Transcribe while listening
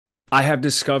I have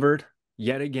discovered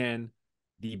yet again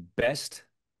the best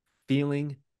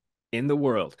feeling in the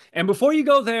world. And before you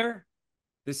go there,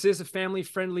 this is a family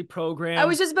friendly I was program.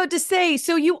 just about to say,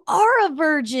 so you are a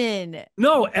virgin.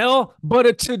 No, L, but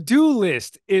a to do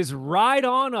list is right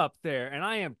on up there. And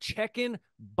I am checking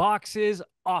boxes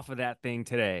off of that thing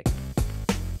today.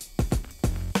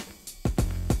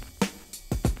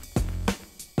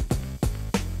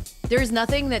 There's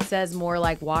nothing that says more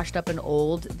like washed up and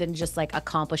old than just like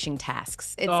accomplishing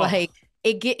tasks. It's Oh, like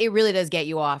it really does get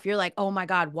you off. You're like, oh my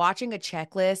God, watching a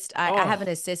checklist. I have an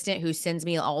oh, assistant who sends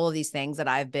me all of these things that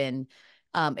I've been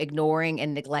ignoring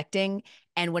and neglecting.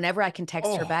 And whenever I can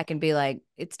text her oh, back and be like,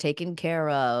 it's taken care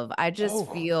of, I just oh.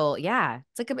 feel, yeah,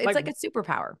 it's Like, like a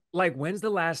superpower. like when's the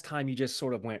last time you just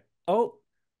sort of went, oh,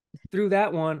 threw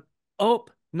that one. Oh,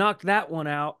 knocked that one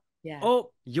out. Yeah.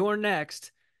 Oh, you're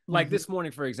next. Like Mhm. this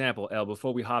morning, for example, Elle,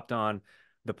 before we hopped on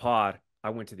the pod, I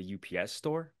went to the UPS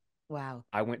store. Wow.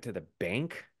 I went to the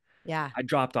bank. Yeah. I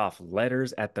dropped off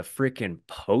letters at the freaking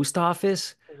post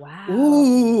office. Wow.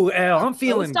 Ooh, Elle, A I'm post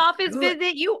feeling office good.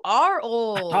 visit? You are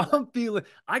old. I'm feeling,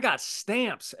 I got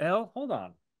stamps, Elle. Hold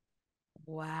on.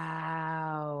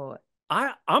 Wow.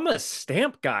 I'm a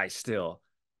stamp guy still.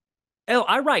 Elle,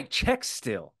 I write checks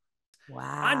still.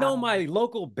 I know Wow. my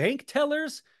local bank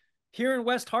tellers here in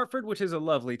West Hartford, which is a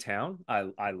lovely town.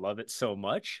 I love it so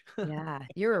much. Yeah,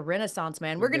 you're a renaissance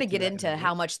man. We'll We're going to get to get that in a into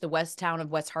how bit. much the West town of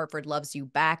West Hartford loves you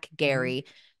back, Mhm. Gary,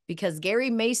 because Gary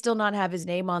may still not have his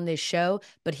name on this show,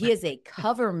 but he is a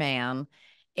cover man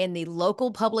in the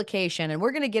local publication. And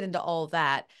we're going to get into all of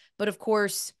that. But of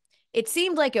course, it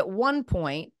seemed like at one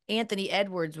point, Anthony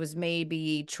Edwards was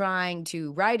maybe trying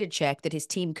to write a check that his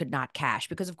team could not cash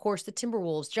because, of course, the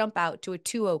Timberwolves jump out to a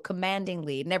 2-0 commanding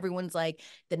lead. And everyone's like,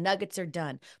 the Nuggets are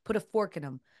done. Put a fork in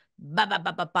them. Bah, bah,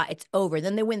 bah, bah, bah, it's over.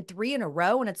 Then they win three in a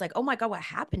row, and it's like, oh my God, what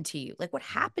happened to you? Like, what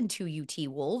happened to you, T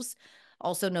Wolves?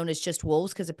 Also known as just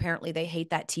Wolves, because apparently they hate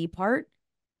that T part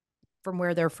from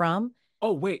where they're from.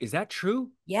 Oh, wait, is that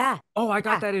true? Yeah. Oh, I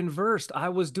got Yeah. that inversed. I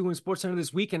was doing Sports Center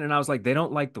this weekend and I was like, they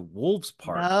don't like the Wolves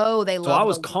part. No, they So I love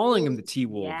was the calling them the Wolves. T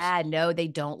Wolves. Yeah, no, they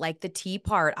don't like the T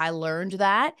part. I learned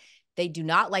that. They do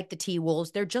not like the T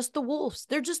Wolves. They're just the Wolves.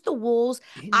 They're just the Wolves.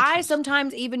 I Interesting.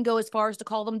 sometimes even go as far as to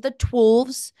call them the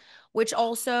Twolves, which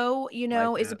also,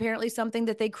 Like is that. apparently something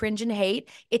that they cringe and hate.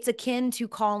 It's akin to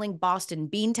calling Boston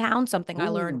Beantown, something I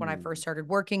learned when I Ooh, first started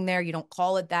working there. You don't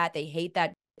call it that. They hate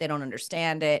that. They don't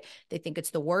understand it. They think it's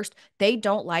the worst. They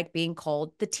don't like being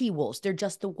called the T Wolves. They're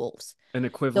just the Wolves. an So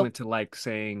equivalent to like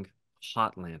saying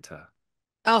Hotlanta.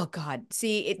 oh God.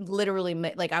 See, it literally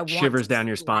like I want to Shivers down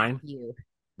your slap spine. you.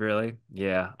 Really?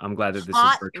 Yeah. I'm glad that this is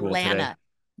Hot virtual today. Lana.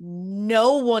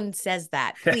 No one says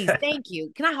that. Please, thank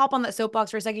you. Can I hop on that soapbox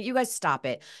for a second? You guys stop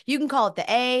it. You can call it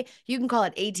the A, you can call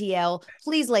it ATL.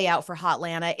 Please lay out for Hot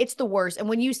Lana. It's the worst. And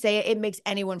when you say it, it makes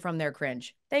anyone from there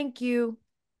cringe. Thank you.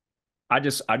 I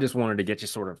just wanted to get you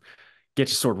sort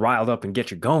of riled up and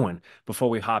get you going before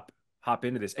we hop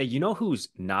into this. Hey, you know who's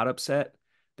not upset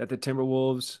that the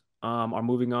Timberwolves are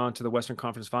moving on to the Western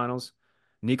Conference Finals?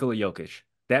 Nikola Jokic.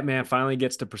 That man finally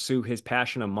gets to pursue his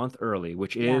passion a month early,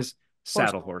 which Yeah. is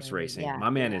saddle Horseback horse riding. racing. Yeah. My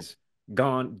man Yeah. is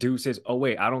gone. Dude says, "Oh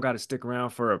wait, I don't got to stick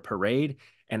around for a parade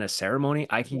and a ceremony.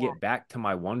 I can Yeah. get back to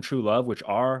my one true love, which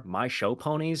are my show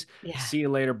ponies. Yeah. See you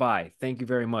later. Bye. Thank you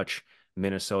very much,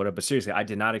 Minnesota." But seriously, I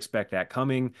did not expect that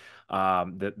coming.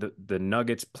 The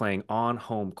Nuggets playing on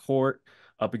home court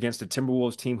up against a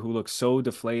Timberwolves team who looks so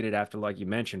deflated after, like you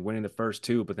mentioned, winning the first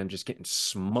two, but then just getting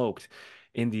smoked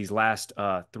in these last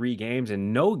three games.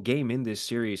 And no game in this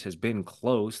series has been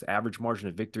close. The average margin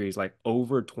of victory is like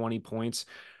over 20 points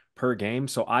per game.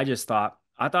 So I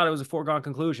thought it was a foregone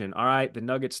conclusion. All right, the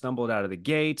Nuggets stumbled out of the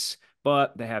gates,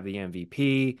 but they have the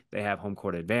MVP, they have home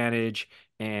court advantage.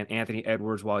 And Anthony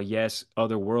Edwards, while yes,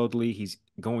 otherworldly, he's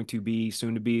going to be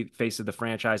soon to be face of the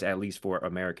franchise, at least for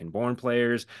American born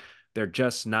players. They're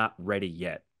just not ready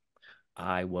yet.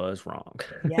 I was wrong.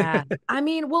 Yeah. I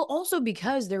mean, well, also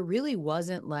because there really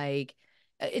wasn't like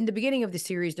in the beginning of the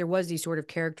series, there was these sort of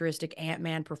characteristic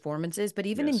Ant-Man performances, but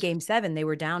even in Yes. game 7, they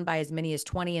were down by as many as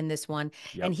 20 in this one.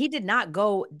 And Yep. he did not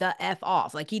go the F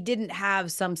off. Like he didn't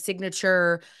have some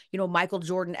signature, Michael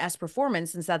Jordan-esque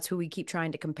performance, since that's who we keep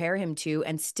trying to compare him to.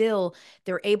 And still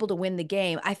they're able to win the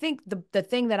game. I think the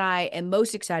thing that I am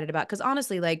most excited about, because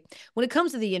honestly, like when it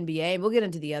comes to the NBA, and we'll get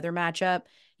into the other matchup,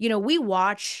 we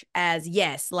watch as,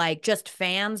 yes, like just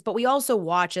fans, but we also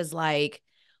watch as like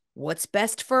what's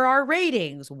best for our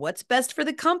ratings, what's best for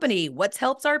the company, what's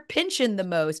helps our pension the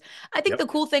most. I think the Yep.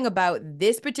 cool thing about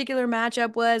this particular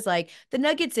matchup was like the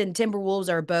Nuggets and Timberwolves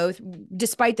are both,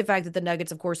 despite the fact that the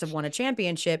Nuggets, of course, have won a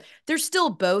championship, they're still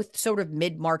both sort of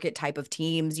mid-market type of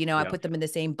teams. You know, I Yeah. put them in the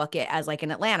same bucket as like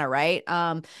in Atlanta, right?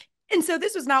 And so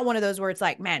this was not one of those where it's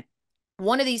like, man,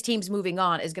 one of these teams moving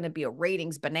on is going to be a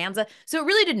ratings bonanza. So it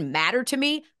really didn't matter to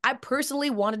me. I personally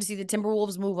wanted to see the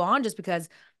Timberwolves move on just because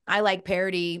I like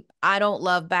parity. I don't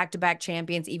love back-to-back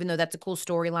champions, even though that's a cool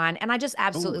storyline. And I just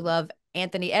absolutely Ooh. love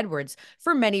Anthony Edwards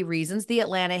for many reasons, the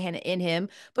Atlanta in him,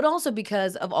 but also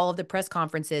because of all of the press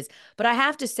conferences. But I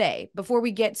have to say, before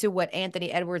we get to what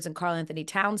Anthony Edwards and Karl Anthony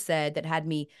Towns said that had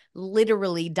me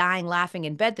literally dying laughing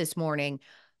in bed this morning,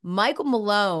 Michael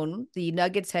Malone, the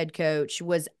Nuggets head coach,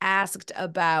 was asked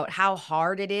about how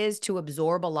hard it is to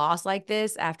absorb a loss like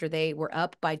this after they were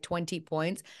up by 20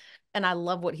 points. And I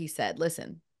love what he said.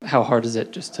 Listen. How hard is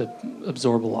it just to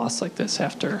absorb a loss like this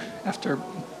after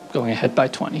going ahead by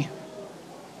 20?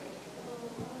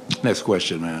 Next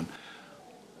question, man.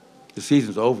 The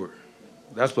season's over.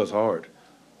 That's what's hard.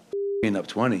 Being up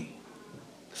 20.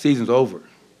 The season's over.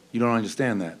 You don't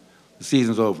understand that. The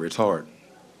season's over. It's hard.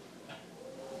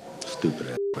 Stupid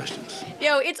ass questions.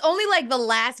 Yo, it's only like the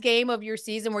last game of your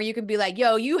season where you can be like,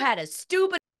 yo, you had a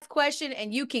stupid question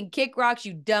and you can kick rocks,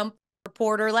 you dumb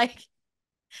reporter. Like,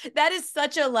 that is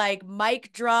such a like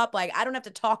mic drop. Like, I don't have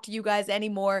to talk to you guys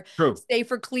anymore. True. Stay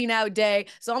for clean out day.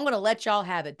 So I'm going to let y'all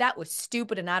have it. That was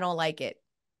stupid and I don't like it.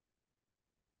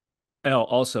 Elle,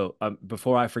 also,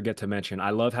 before I forget to mention,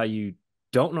 I love how you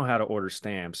don't know how to order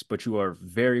stamps, but you are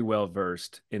very well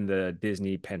versed in the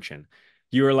Disney pension.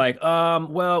 You were like,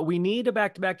 well, we need a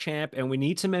back-to-back champ and we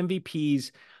need some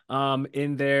MVPs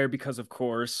in there because, of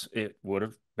course, it would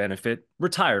have benefit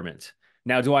retirement.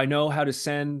 Now, do I know how to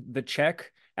send the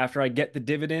check after I get the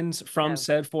dividends from No.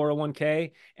 said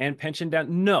 401k and pension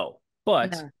down? No,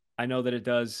 but No. I know that it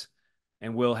does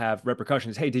and will have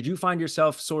repercussions. Hey, did you find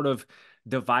yourself sort of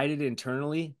divided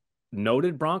internally?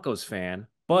 Noted Broncos fan, Yeah.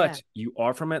 but you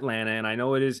are from Atlanta, and I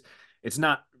know it's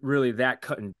not really that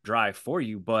cut and dry for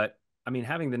you, but I mean,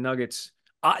 having the Nuggets,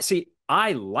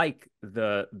 I like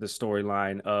the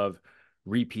storyline of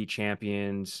repeat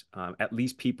champions. At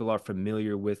least people are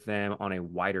familiar with them on a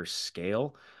wider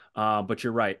scale. But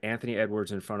you're right, Anthony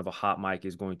Edwards in front of a hot mic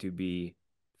is going to be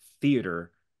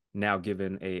theater now,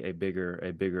 given a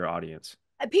bigger audience.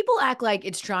 People act like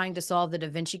it's trying to solve the Da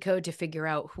Vinci Code to figure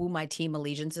out who my team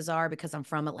allegiances are because I'm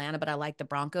from Atlanta, but I like the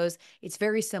Broncos. It's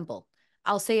very simple.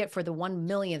 I'll say it for the 1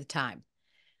 millionth time.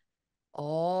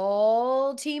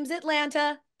 All teams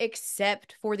Atlanta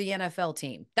except for the NFL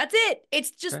team. That's it.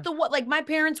 It's just Okay. the what, like my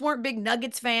parents weren't big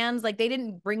Nuggets fans. Like they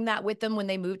didn't bring that with them when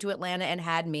they moved to Atlanta and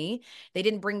had me. They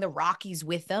didn't bring the Rockies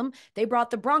with them. They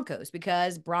brought the Broncos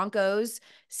because Broncos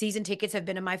season tickets have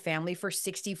been in my family for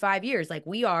 65 years. Like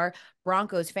we are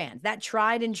Broncos fans. That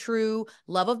tried and true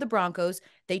love of the Broncos,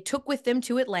 they took with them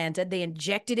to Atlanta. They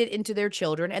injected it into their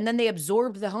children and then they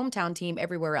absorbed the hometown team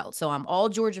everywhere else. So I'm all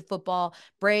Georgia football,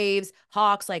 Braves,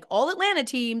 Hawks, like all Atlanta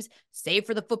teams, save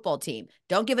for the football team.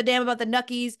 Don't give a damn about the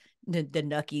Nuckies. The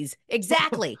Nuckies.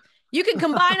 Exactly. You can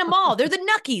combine them all. They're the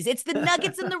Nuckies. It's the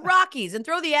Nuggets and the Rockies and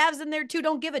throw the Avs in there too.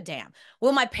 Don't give a damn.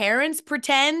 Will my parents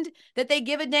pretend that they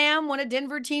give a damn when a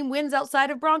Denver team wins outside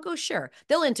of Broncos? Sure.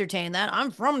 They'll entertain that.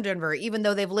 I'm from Denver, even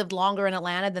though they've lived longer in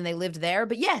Atlanta than they lived there.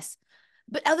 But yes.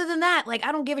 But other than that, like,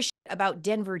 I don't give a shit about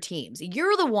Denver teams.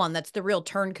 You're the one that's the real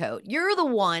turncoat. You're the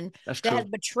one That's that has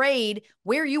true. betrayed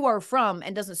where you are from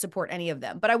and doesn't support any of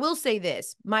them. But I will say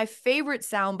this, my favorite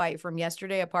soundbite from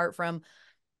yesterday, apart from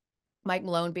Mike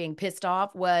Malone being pissed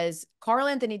off, was Karl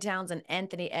Anthony Towns and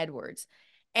Anthony Edwards.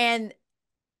 And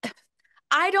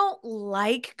I don't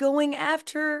like going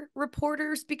after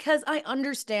reporters because I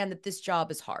understand that this job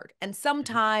is hard. And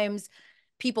sometimes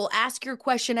people ask your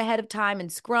question ahead of time in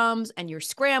scrums and you're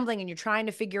scrambling and you're trying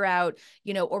to figure out,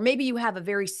 or maybe you have a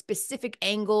very specific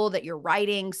angle that you're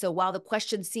writing. So while the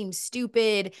question seems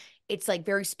stupid, it's like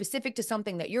very specific to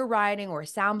something that you're writing or a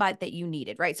soundbite that you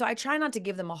needed, right? So I try not to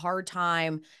give them a hard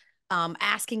time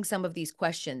asking some of these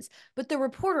questions. But the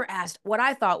reporter asked what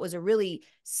I thought was a really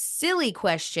silly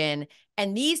question.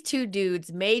 And these two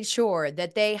dudes made sure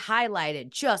that they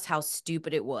highlighted just how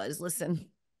stupid it was. Listen.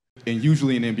 And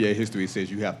usually in NBA history, it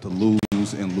says you have to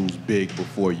lose and lose big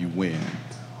before you win.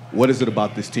 What is it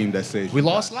about this team that says we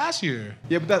lost last year?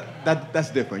 Yeah, but that's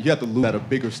different. You have to lose at a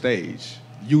bigger stage.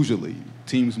 Usually,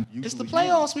 teams. It's the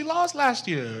playoffs. We lost last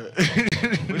year.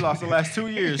 We lost the last 2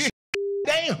 years.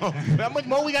 Damn, how much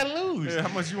more we gotta lose? Yeah,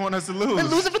 how much you want us to lose?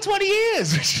 Been losing for 20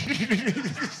 years.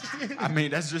 I mean,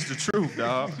 that's just the truth,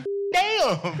 dog.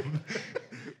 Damn.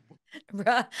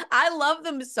 I love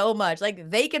them so much. Like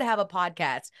they could have a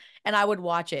podcast and I would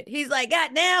watch it. He's like,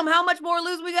 God damn, how much more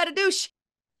lose we got to do?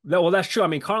 No, well, that's true. I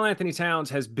mean, Karl Anthony Towns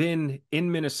has been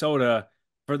in Minnesota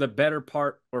for the better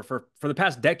part or for the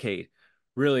past decade,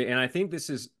 really. And I think this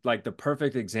is like the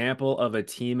perfect example of a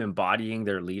team embodying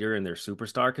their leader and their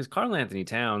superstar. Because Karl Anthony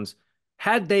Towns,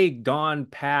 had they gone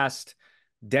past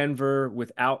Denver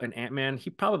without an Ant-Man, he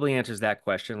probably answers that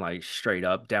question like straight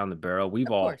up down the barrel. We've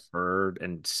Of all course. heard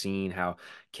and seen how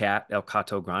Cat El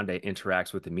Cato Grande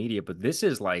interacts with the media, but this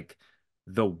is like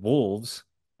the Wolves,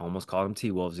 almost called them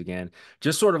T-Wolves again,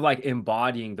 just sort of like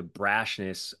embodying the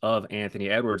brashness of Anthony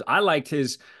Edwards. I liked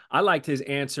his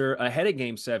answer ahead of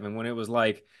game 7 when it was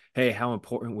like, hey, how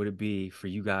important would it be for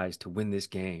you guys to win this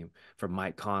game for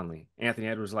Mike Conley? Anthony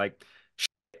Edwards like,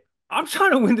 I'm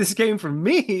trying to win this game for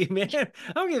me, man.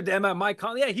 I don't give a damn about Mike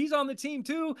Conley. Yeah, he's on the team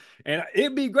too, and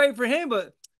it'd be great for him,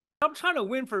 but I'm trying to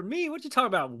win for me. What you talking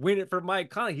about? Win it for Mike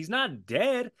Conley. He's not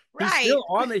dead. He's Right. still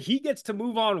on the. He gets to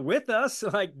move on with us.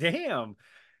 Like, damn.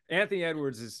 Anthony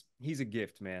Edwards he's a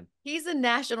gift, man. He's a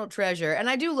national treasure. And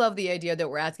I do love the idea that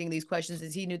we're asking these questions.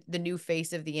 Is he the new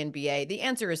face of the NBA? The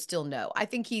answer is still no. I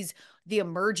think he's the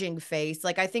emerging face.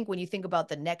 Like, I think when you think about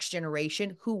the next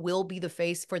generation, who will be the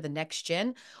face for the next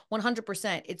gen,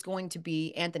 100% it's going to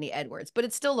be Anthony Edwards, but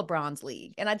it's still LeBron's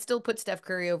league. And I'd still put Steph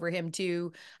Curry over him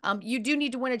too. You do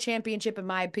need to win a championship, in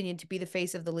my opinion, to be the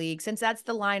face of the league, since that's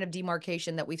the line of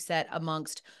demarcation that we've set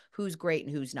amongst who's great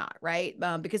and who's not, right?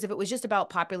 Because if it was just about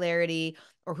popularity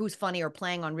or who's funny or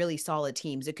playing on really solid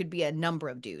teams, it could be a number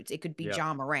of dudes. It could be Yeah.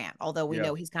 John Morant, although we Yeah.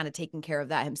 know he's kind of taking care of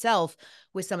that himself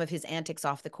with some of his antics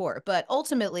off the court. But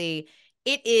ultimately,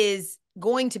 it is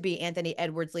going to be Anthony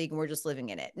Edwards' league, and we're just living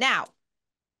in it. Now,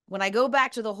 when I go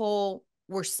back to the whole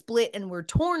we're split and we're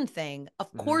torn thing,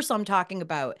 of course I'm talking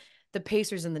about the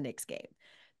Pacers and the Knicks game,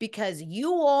 because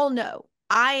you all know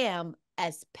I am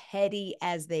as petty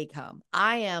as they come.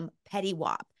 I am Petty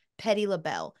Wop, Petty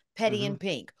LaBelle, Petty and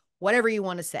Pink, whatever you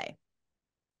want to say.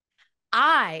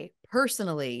 I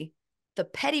personally, the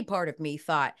petty part of me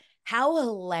thought, how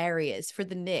hilarious for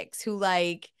the Knicks, who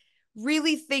like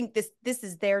really think this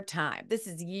is their time. This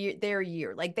is their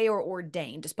year. Like they are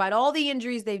ordained, despite all the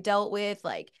injuries they've dealt with.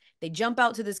 Like they jump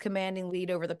out to this commanding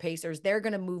lead over the Pacers. They're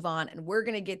going to move on, and we're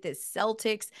going to get this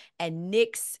Celtics and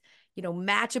Knicks,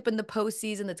 matchup in the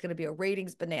postseason that's going to be a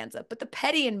ratings bonanza. But the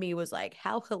petty in me was like,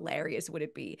 how hilarious would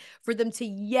it be for them to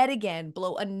yet again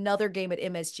blow another game at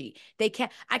MSG? I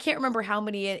can't remember how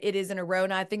many it is in a row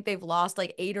now. I think they've lost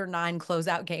like 8 or 9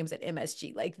 closeout games at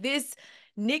MSG. Like this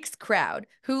Knicks crowd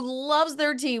who loves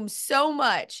their team so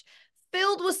much,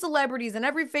 filled with celebrities in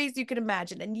every face you can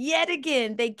imagine. And yet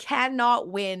again, they cannot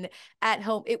win at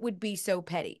home. It would be so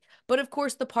petty. But of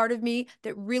course, the part of me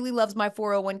that really loves my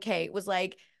 401k was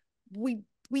like, we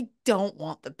don't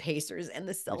want the Pacers and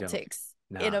the Celtics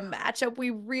in a matchup. We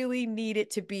really need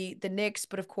it to be the Knicks.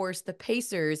 But of course, the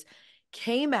Pacers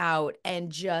came out and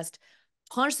just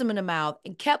punched them in the mouth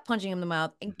and kept punching him in the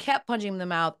mouth and kept punching him in the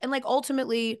mouth. And like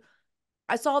ultimately,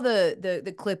 I saw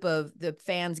the clip of the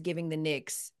fans giving the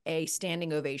Knicks a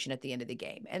standing ovation at the end of the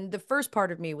game. And the first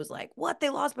part of me was like, what? They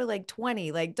lost by like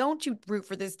 20. Like, don't you root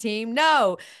for this team?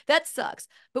 No, that sucks.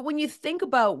 But when you think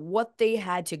about what they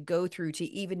had to go through to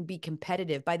even be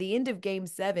competitive, by the end of game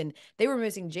 7, they were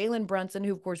missing Jalen Brunson,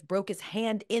 who of course broke his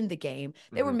hand in the game.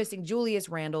 They were missing Julius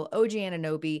Randle, OG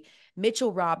Anunoby,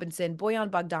 Mitchell Robinson, Bojan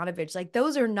Bogdanovic. Like,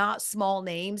 those are not small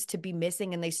names to be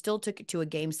missing. And they still took it to a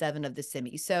game 7 of the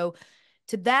semi. So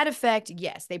to that effect,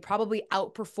 yes, they probably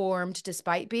outperformed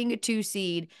despite being a 2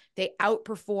 seed. They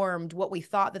outperformed what we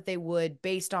thought that they would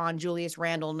based on Julius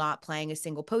Randle not playing a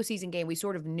single postseason game. We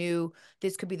sort of knew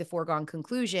this could be the foregone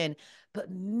conclusion. But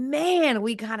man,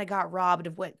 we kind of got robbed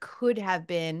of what could have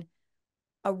been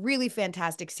a really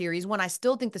fantastic series. One I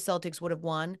still think the Celtics would have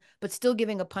won, but still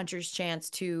giving a puncher's chance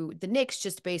to the Knicks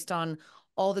just based on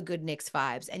all the good Knicks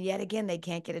vibes. And yet again, they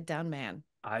can't get it done, man.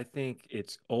 I think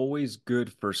it's always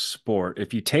good for sport.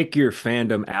 If you take your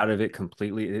fandom out of it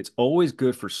completely, it's always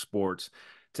good for sports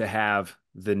to have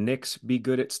the Knicks be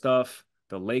good at stuff,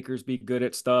 the Lakers be good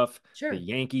at stuff, Sure. the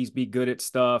Yankees be good at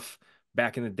stuff.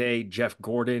 Back in the day, Jeff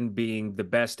Gordon being the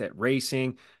best at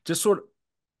racing, just sort of,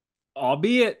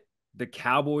 albeit the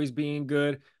Cowboys being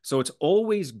good. So it's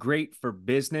always great for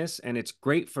business and it's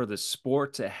great for the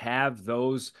sport to have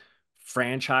those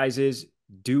franchises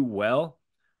do well.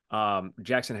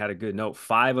 Jackson had a good note.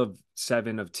 5 of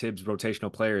 7 of Tibbs'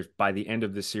 rotational players by the end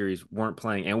of the series weren't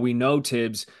playing. And we know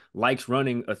Tibbs likes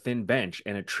running a thin bench,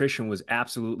 and attrition was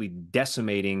absolutely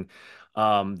decimating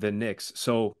the Knicks.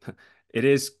 So it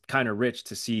is kind of rich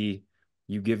to see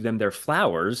you give them their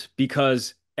flowers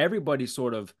because everybody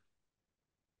sort of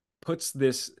puts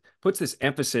this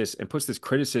emphasis and puts this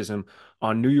criticism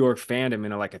on New York fandom,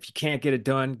 and like, if you can't get it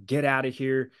done, get out of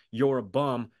here. You're a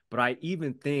bum. But I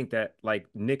even think that like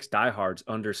Knicks diehards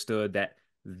understood that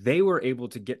they were able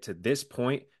to get to this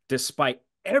point despite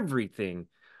everything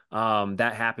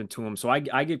that happened to them. So I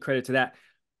give credit to that.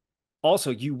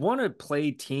 Also, you want to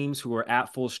play teams who are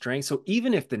at full strength. So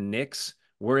even if the Knicks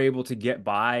were able to get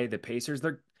by the Pacers,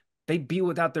 they'd be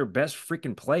without their best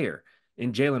freaking player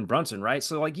in Jalen Brunson, right?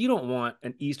 So like, you don't want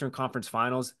an Eastern Conference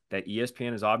Finals that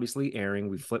ESPN is obviously airing.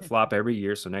 We flip-flop every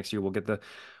year. So next year we'll get the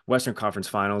Western Conference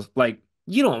Finals. Like,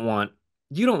 you don't want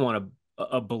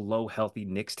a below healthy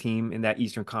Knicks team in that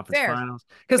Eastern Conference Fair. Finals,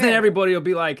 because then everybody will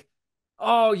be like,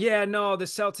 oh, yeah, no, the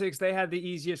Celtics, they had the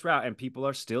easiest route. And people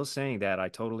are still saying that. I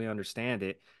totally understand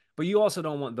it. But you also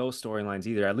don't want those storylines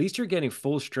either. At least you're getting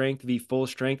full strength v full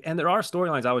strength. And there are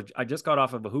storylines. I just got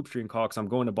off of a hoop stream call because I'm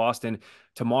going to Boston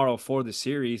tomorrow for the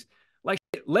series. Like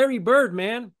Larry Bird,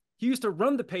 man, he used to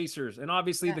run the Pacers. And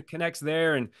obviously the connects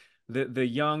there, and the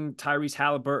young Tyrese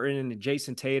Halliburton and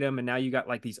Jason Tatum. And now you got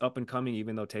like these up and coming,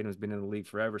 even though Tatum's been in the league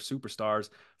forever, superstars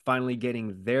finally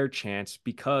getting their chance,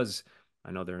 because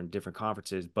I know they're in different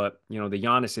conferences, but the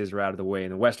Giannis's are out of the way.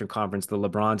 In the Western Conference, the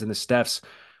LeBrons and the Stephs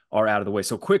are out of the way.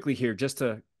 So quickly here, just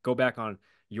to go back on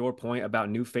your point about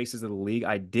new faces of the league,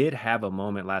 I did have a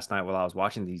moment last night while I was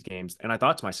watching these games, and I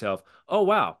thought to myself, oh,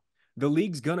 wow, the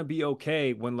league's going to be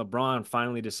okay when LeBron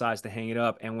finally decides to hang it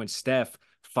up and when Steph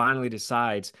finally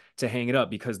decides to hang it up,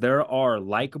 because there are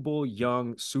likable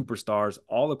young superstars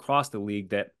all across the league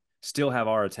that still have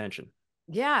our attention.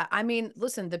 Yeah. I mean,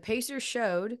 listen, the Pacers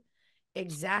showed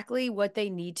exactly what they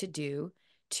need to do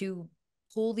to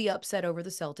pull the upset over the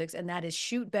Celtics, and that is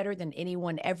shoot better than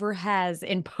anyone ever has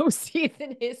in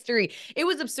postseason history. It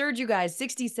was absurd, you guys.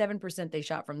 67% they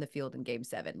shot from the field in Game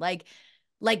 7. Like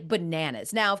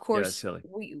bananas. Now, of course,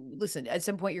 we listen, at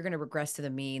some point you're going to regress to the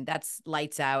mean. That's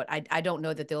lights out. I don't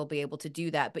know that they'll be able to do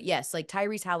that. But yes, like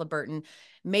Tyrese Halliburton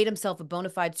made himself a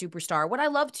bona fide superstar. What I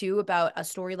love too about a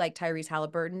story like Tyrese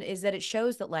Halliburton is that it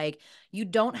shows that like you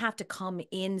don't have to come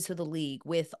into the league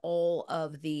with all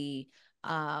of the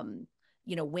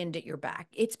wind at your back.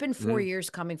 It's been 4 years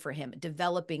coming for him,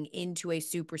 developing into a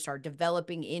superstar,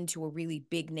 developing into a really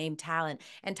big name talent.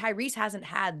 And Tyrese hasn't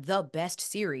had the best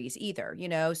series either,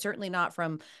 certainly not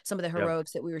from some of the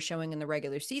heroics that we were showing in the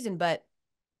regular season. But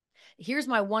here's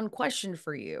my one question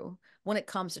for you when it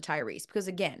comes to Tyrese, because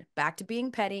again, back to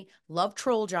being petty, love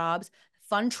troll jobs,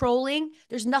 fun trolling.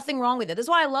 There's nothing wrong with it. That's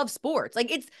why I love sports.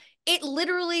 Like it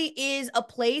literally is a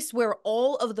place where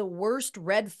all of the worst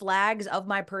red flags of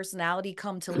my personality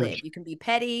come to live. You can be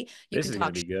petty. You can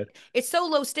talk. It's so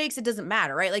low stakes, it doesn't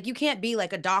matter, right? Like you can't be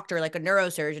like a doctor, like a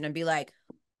neurosurgeon, and be like,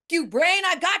 "You brain,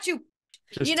 I got you."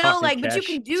 But you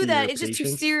can do that. It's just too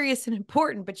serious and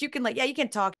important. But you can you can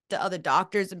talk to other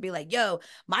doctors and be like, "Yo,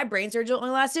 my brain surgery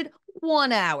only lasted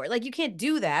 1 hour." Like you can't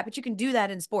do that, but you can do that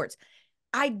in sports.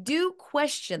 I do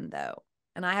question though,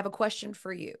 and I have a question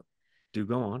for you. Do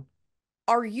go on.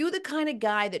 Are you the kind of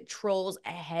guy that trolls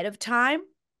ahead of time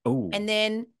and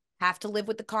then have to live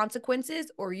with the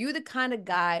consequences? Or are you the kind of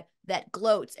guy that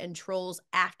gloats and trolls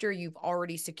after you've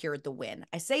already secured the win?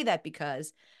 I say that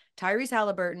because Tyrese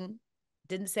Halliburton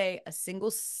didn't say a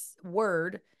single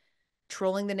word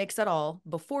trolling the Knicks at all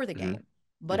before the game.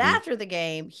 But after the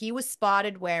game, he was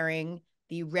spotted wearing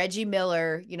the Reggie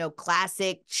Miller,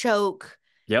 classic choke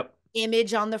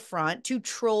image on the front to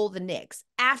troll the Knicks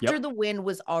after the win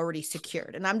was already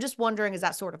secured. And I'm just wondering, is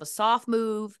that sort of a soft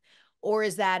move, or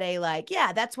is that a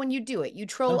that's when you do it, you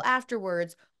troll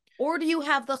afterwards, or do you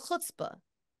have the chutzpah,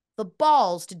 the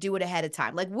balls to do it ahead of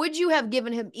time? Like, would you have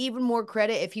given him even more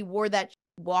credit if he wore that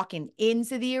walking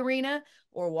into the arena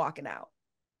or walking out?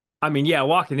 I mean, yeah,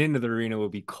 walking into the arena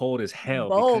would be cold as hell.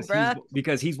 Bold,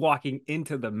 because he's walking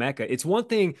into the Mecca. It's one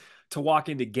thing to walk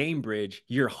into Gamebridge,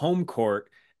 your home court,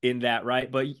 in that,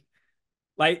 right? But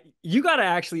like, you got to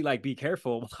actually like be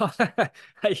careful.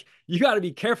 Like, you got to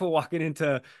be careful walking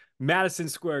into Madison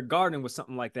Square Garden with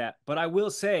something like that. But I will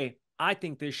say, I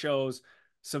think this shows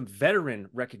some veteran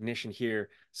recognition here,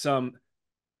 some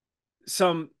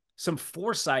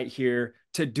foresight here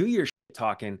to do your shit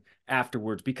talking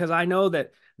afterwards, because I know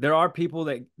that there are people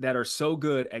that are so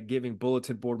good at giving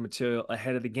bulletin board material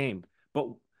ahead of the game.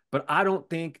 But I don't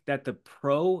think that the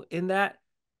pro in that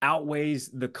outweighs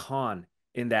the con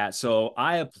in that. So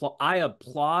I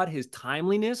applaud his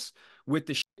timeliness with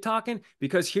the shit talking,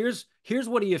 because here's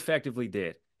what he effectively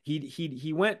did.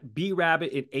 He went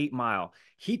B-Rabbit at 8 Mile.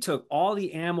 He took all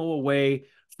the ammo away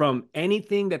from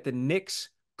anything that the Knicks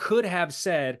could have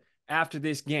said after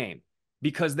this game,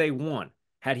 because they won.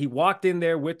 Had he walked in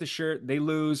there with the shirt, they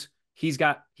lose, he's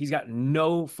got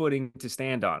no footing to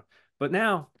stand on. But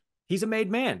now he's a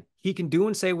made man. He can do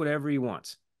and say whatever he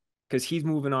wants because he's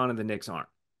moving on and the Knicks aren't.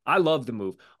 I love the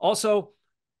move. Also,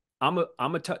 I'm not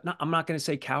going to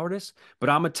say cowardice, but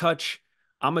I'm a touch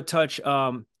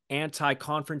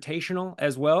anti-confrontational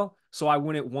as well. So I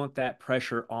wouldn't want that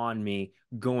pressure on me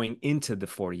going into the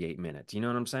 48 minutes. You know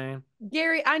what I'm saying?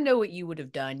 Gary, I know what you would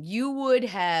have done. You would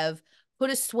have put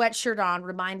a sweatshirt on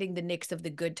reminding the Knicks of the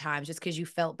good times just because you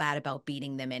felt bad about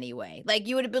beating them anyway. Like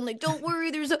you would have been like, don't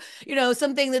worry, there's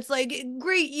something that's like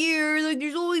great year, like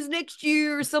there's always next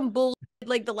year or some bull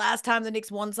like the last time the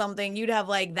Knicks won something, you'd have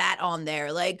like that on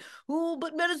there. Like, oh,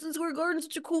 but Madison Square Garden's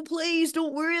such a cool place.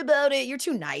 Don't worry about it. You're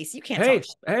too nice. You can't talk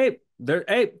shit.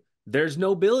 There's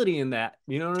nobility in that.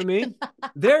 You know what I mean?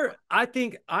 I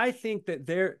think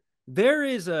that there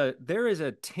is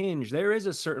a tinge, there is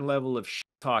a certain level of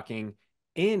talking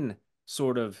in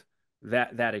sort of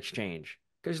that exchange.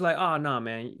 Because you're like, oh no,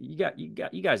 man, you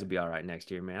guys will be all right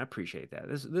next year, man. I appreciate that.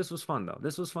 This was fun though.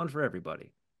 This was fun for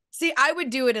everybody. See, I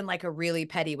would do it in like a really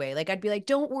petty way. Like I'd be like,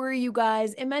 don't worry, you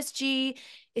guys. MSG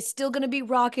is still going to be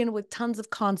rocking with tons of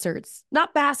concerts.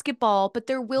 Not basketball, but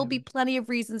there will be plenty of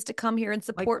reasons to come here and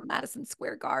support Madison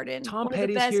Square Garden. Tom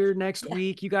Petty's here next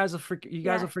week. You guys will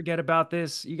forget about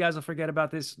this. You guys will forget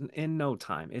about this in no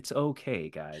time. It's okay,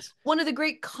 guys. One of the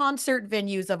great concert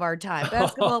venues of our time.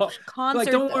 Basketball concert. Like,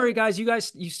 don't worry, guys.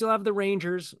 You still have the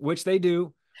Rangers, which they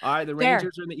do. All right, the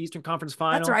Rangers are in the Eastern Conference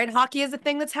Final. That's right. Hockey is a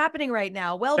thing that's happening right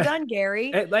now. Well done,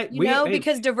 Gary.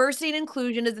 Because diversity and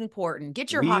inclusion is important.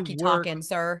 Get your hockey talking,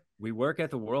 sir. We work at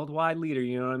the worldwide leader,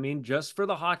 you know what I mean? Just for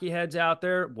the hockey heads out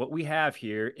there, what we have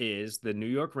here is the New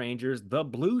York Rangers, the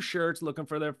blue shirts, looking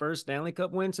for their first Stanley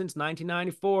Cup win since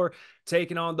 1994,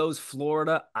 taking on those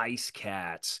Florida Ice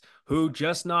Cats, who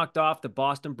just knocked off the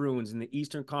Boston Bruins in the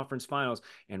Eastern Conference Finals.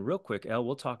 And real quick, Elle,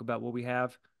 we'll talk about what we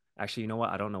have. Actually, you know what?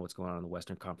 I don't know what's going on in the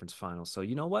Western Conference Finals. So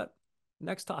you know what?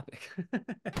 Next topic.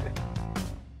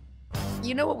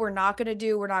 You know what we're not going to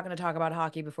do? We're not going to talk about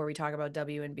hockey before we talk about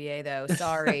WNBA, though.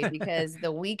 Sorry, because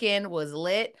the weekend was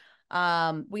lit.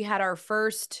 We had our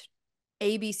first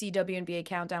ABC WNBA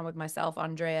countdown with myself,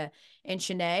 Andrea, and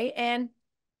Shanae, and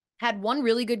had one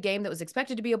really good game that was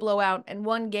expected to be a blowout and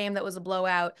one game that was a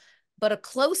blowout, but a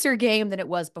closer game than it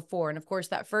was before. And of course,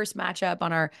 that first matchup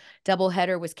on our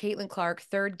doubleheader was Caitlin Clark,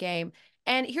 third game.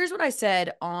 And here's what I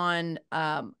said on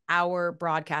our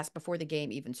broadcast before the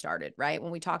game even started, right?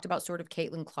 When we talked about sort of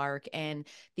Caitlin Clark and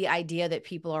the idea that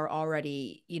people are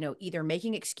already, either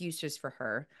making excuses for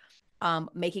her,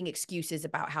 making excuses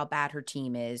about how bad her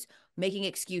team is, making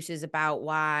excuses about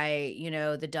why,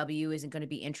 the W isn't going to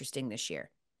be interesting this year.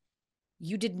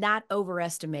 You did not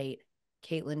overestimate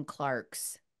Caitlin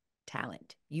Clark's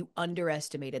talent. You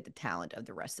underestimated the talent of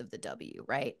the rest of the W,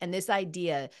 right? And this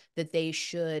idea that they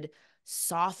should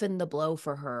soften the blow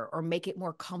for her or make it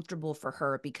more comfortable for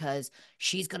her because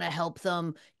she's going to help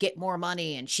them get more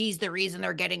money and she's the reason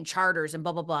they're getting charters and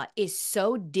blah, blah, blah, is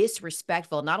so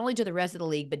disrespectful, not only to the rest of the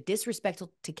league, but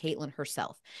disrespectful to Caitlin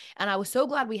herself. And I was so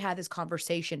glad we had this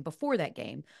conversation before that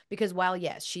game because while,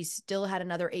 yes, she still had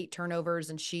another 8 turnovers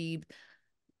and she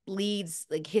leads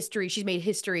like history. She's made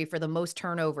history for the most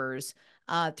turnovers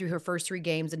through her first 3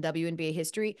 games in WNBA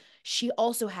history. She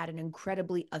also had an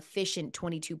incredibly efficient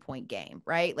 22-point game,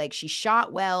 right? Like she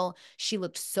shot well. She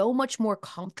looked so much more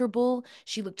comfortable.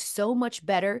 She looked so much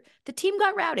better. The team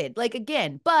got routed, like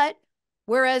again, but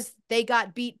whereas they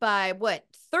got beat by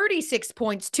 36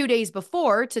 points 2 days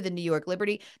before to the New York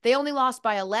Liberty, they only lost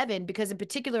by 11 because in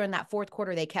particular in that fourth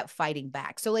quarter, they kept fighting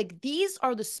back. So like these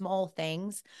are the small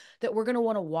things that we're going to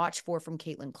want to watch for from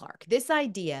Caitlin Clark. This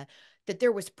idea that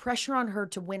there was pressure on her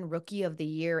to win Rookie of the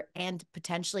Year and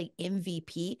potentially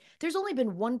MVP. There's only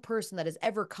been one person that has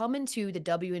ever come into the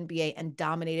WNBA and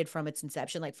dominated from its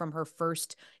inception, like from her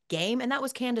first game, and that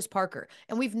was Candace Parker.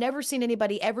 And we've never seen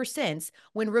anybody ever since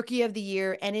win Rookie of the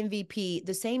Year and MVP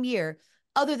the same year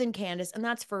other than Candace, and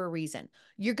that's for a reason.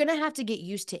 You're going to have to get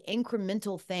used to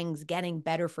incremental things getting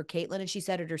better for Caitlin, and she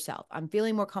said it herself. I'm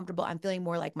feeling more comfortable. I'm feeling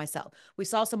more like myself. We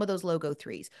saw some of those logo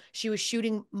threes. She was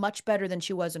shooting much better than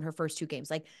she was in her first 2 games.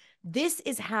 Like, this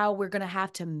is how we're going to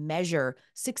have to measure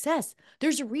success.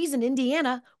 There's a reason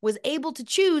Indiana was able to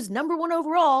choose number 1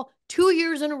 overall 2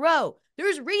 years in a row.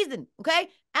 There's a reason, okay?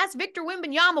 Ask Victor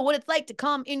Wembanyama what it's like to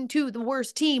come into the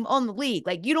worst team on the league.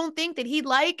 Like, you don't think that he'd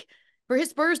like for his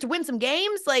Spurs to win some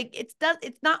games? Like it's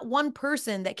not one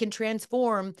person that can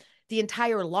transform the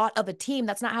entire lot of a team.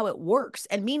 That's not how it works.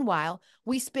 And meanwhile,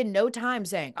 we spend no time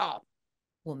saying, oh,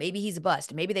 well, maybe he's a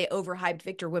bust. Maybe they overhyped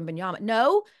Victor Wembanyama.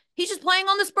 No, He's just playing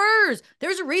on the Spurs.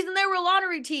 There's a reason they were a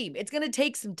lottery team. It's going to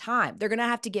take some time. They're going to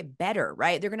have to get better,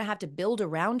 right? They're going to have to build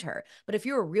around her. But if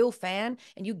you're a real fan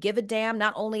and you give a damn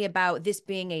not only about this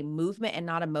being a movement and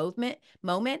not a moment,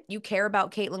 you care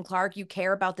about Caitlin Clark, you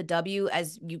care about the W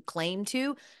as you claim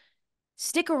to,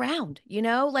 stick around,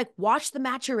 like watch the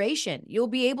maturation. You'll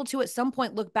be able to at some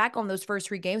point look back on those first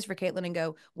 3 games for Caitlin and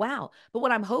go, wow. But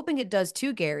what I'm hoping it does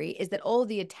too, Gary, is that all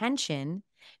the attention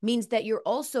means that you're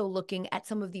also looking at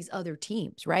some of these other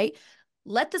teams, right?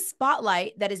 Let the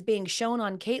spotlight that is being shown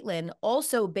on Caitlin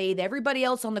also bathe everybody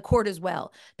else on the court as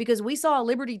well, because we saw a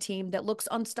Liberty team that looks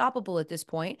unstoppable at this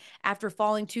point after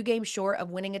falling 2 games short of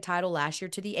winning a title last year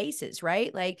to the Aces,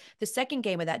 right? Like the second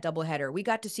game of that doubleheader, we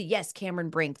got to see, yes,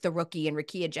 Cameron Brink, the rookie, and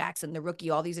Rakia Jackson, the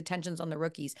rookie, all these attentions on the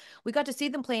rookies. We got to see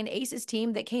them play an Aces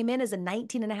team that came in as a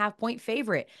 19.5-point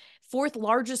favorite, 4th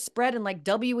largest spread in like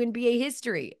WNBA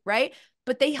history, right?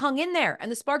 But they hung in there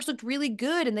and the Sparks looked really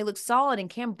good and they looked solid. And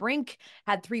Cam Brink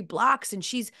had 3 blocks and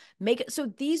she's making. So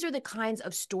these are the kinds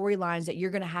of storylines that you're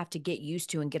going to have to get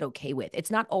used to and get okay with. It's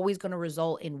not always going to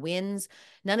result in wins.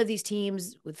 None of these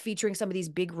teams with featuring some of these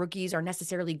big rookies are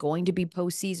necessarily going to be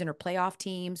postseason or playoff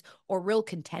teams or real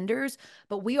contenders.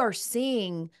 But we are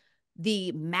seeing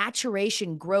the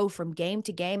maturation grow from game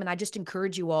to game. And I just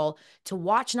encourage you all to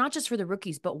watch, not just for the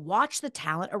rookies, but watch the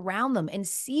talent around them and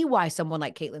see why someone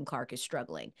like Caitlin Clark is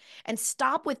struggling and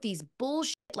stop with these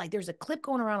bullshit. Like there's a clip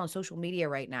going around on social media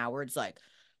right now where it's like,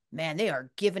 man, they are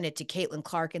giving it to Caitlin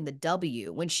Clark in the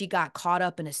W when she got caught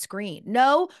up in a screen.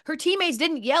 No, her teammates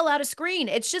didn't yell out a screen.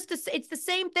 It's just, it's the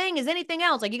same thing as anything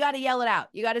else. Like you got to yell it out.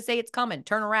 You got to say it's coming,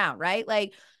 turn around, right?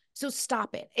 Like, so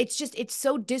stop it. It's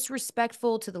so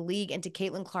disrespectful to the league and to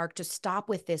Caitlin Clark to stop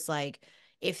with this. Like,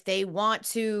 if they want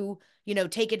to,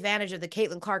 take advantage of the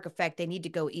Caitlin Clark effect, they need to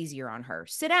go easier on her.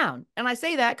 Sit down. And I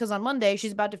say that because on Monday,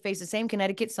 she's about to face the same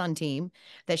Connecticut Sun team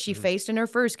that she faced in her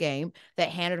first game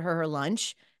that handed her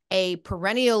lunch, a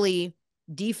perennially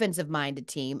defensive-minded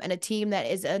team, and a team that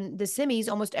is in the semis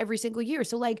almost every single year.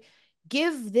 So, like,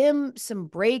 give them some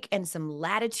break and some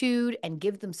latitude and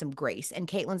give them some grace. And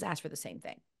Caitlin's asked for the same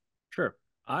thing. Sure.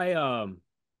 Yeah,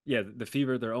 the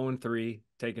Fever, they're 0-3,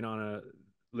 taking on a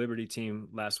Liberty team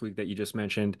last week that you just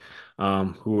mentioned,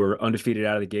 who were undefeated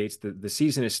out of the gates. The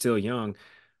season is still young.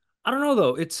 I don't know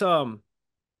though. It's I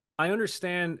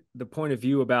understand the point of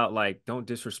view about like don't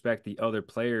disrespect the other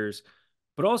players,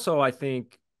 but also I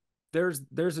think there's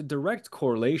a direct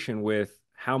correlation with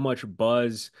how much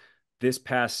buzz this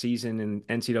past season in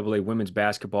NCAA women's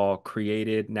basketball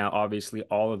created. Now, obviously,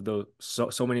 all of those,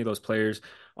 so many of those players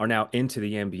are now into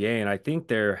the NBA. And I think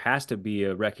there has to be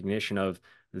a recognition of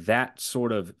that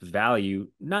sort of value,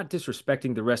 not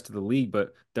disrespecting the rest of the league,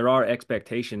 but there are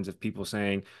expectations of people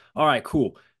saying, all right,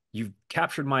 cool. You've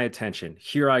captured my attention.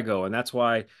 Here I go. And that's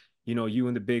why, you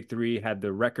and the big 3 had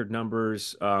the record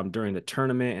numbers during the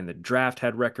tournament, and the draft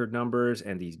had record numbers,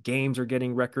 and these games are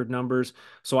getting record numbers.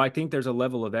 So I think there's a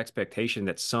level of expectation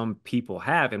that some people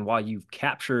have. And while you've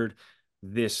captured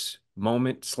this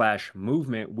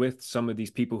moment/movement with some of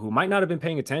these people who might not have been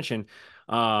paying attention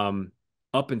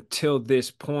up until this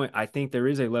point, I think there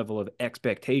is a level of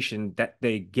expectation that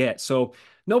they get. So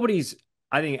nobody's,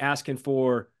 I think, asking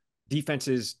for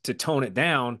defenses to tone it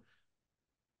down.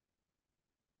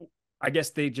 I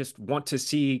guess they just want to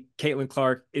see Caitlin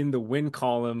Clark in the win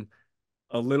column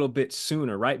a little bit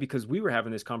sooner, right? Because we were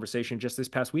having this conversation just this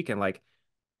past weekend. Like,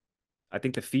 I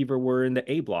think the Fever were in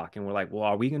the A block, and we're like, well,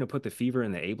 are we going to put the Fever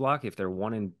in the A block if they're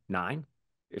 1-9,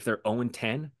 if they're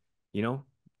 0-10,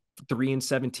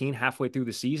 3-17 halfway through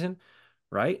the season,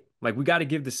 right? Like, we got to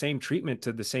give the same treatment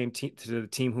to the same team, to the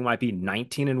team who might be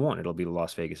 19-1. It'll be the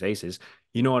Las Vegas Aces.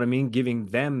 You know what I mean? Giving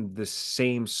them the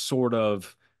same sort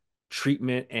of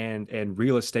treatment and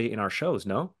real estate in our shows.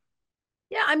 No?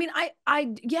 Yeah, I mean,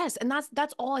 yes, and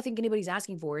that's all I think anybody's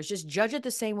asking for is just judge it the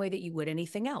same way that you would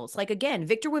anything else. Like, again,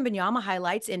 Victor Wembanyama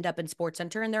highlights end up in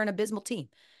SportsCenter and they're an abysmal team.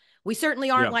 We certainly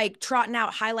aren't like trotting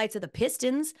out highlights of the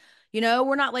Pistons.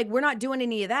 We're not doing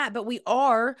any of that, but we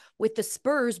are with the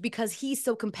Spurs because he's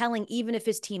so compelling, even if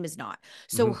his team is not.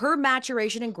 So her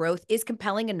maturation and growth is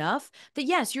compelling enough that,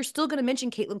 yes, you're still going to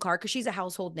mention Caitlin Clark because she's a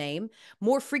household name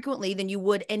more frequently than you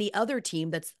would any other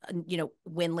team that's,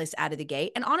 winless out of the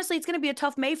gate. And honestly, it's going to be a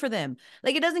tough May for them.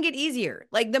 Like, it doesn't get easier.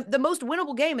 Like, the most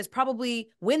winnable game is probably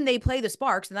when they play the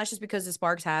Sparks. And that's just because the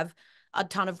Sparks have a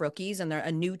ton of rookies and they're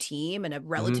a new team and a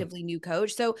relatively new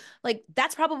coach. So like,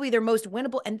 that's probably their most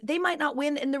winnable, and they might not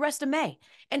win in the rest of May.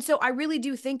 And so I really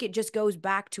do think it just goes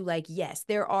back to like, yes,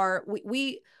 there are,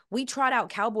 we trot out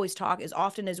Cowboys talk as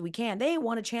often as we can. They ain't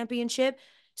won a championship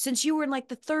since you were in like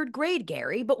the 3rd grade,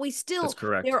 Gary, but we still, That's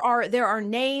correct. there are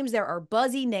names, there are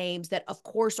buzzy names that of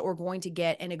course are going to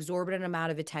get an exorbitant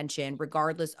amount of attention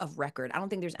regardless of record. I don't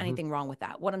think there's anything wrong with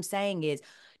that. What I'm saying is,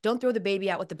 don't throw the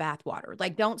baby out with the bathwater.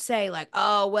 Like, don't say like,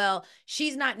 oh, well,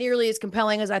 she's not nearly as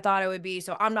compelling as I thought it would be,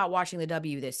 so I'm not watching the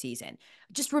W this season.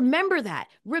 Just remember that.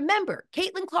 Remember,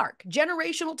 Caitlin Clark,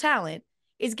 generational talent,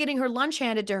 is getting her lunch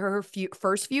handed to her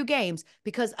first few games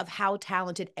because of how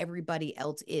talented everybody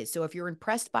else is. So if you're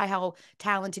impressed by how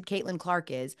talented Caitlin Clark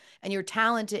is, and you're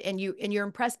talented and you're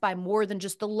impressed by more than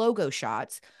just the logo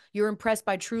shots, you're impressed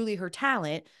by truly her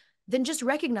talent, then just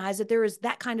recognize that there is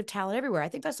that kind of talent everywhere. I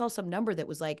think I saw some number that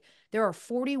was like, there are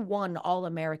 41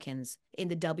 All-Americans in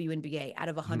the WNBA out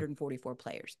of 144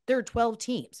 players. There are 12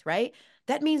 teams, right?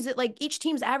 That means that like each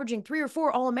team's averaging 3 or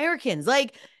 4 All-Americans.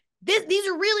 Like these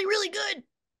are really, really good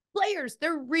players.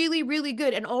 They're really, really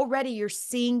good. And already you're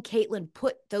seeing Caitlin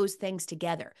put those things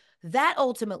together. That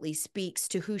ultimately speaks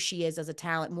to who she is as a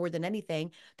talent more than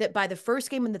anything, that by the first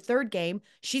game and the 3rd game,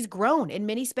 she's grown in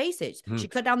many spaces. She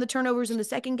cut down the turnovers in the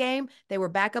 2nd game. They were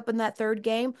back up in that 3rd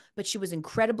game, but she was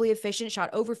incredibly efficient, shot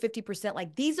over 50%.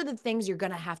 Like, these are the things you're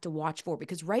going to have to watch for,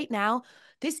 because right now,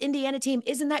 this Indiana team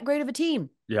isn't that great of a team.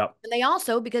 Yeah. And they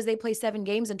also, because they play 7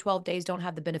 games in 12 days, don't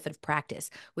have the benefit of practice,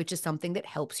 which is something that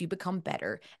helps you become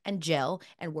better and gel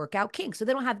and work out kinks. So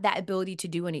they don't have that ability to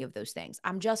do any of those things.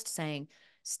 I'm just saying,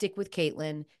 stick with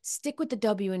Caitlin, stick with the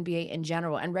WNBA in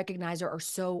general, and recognize there are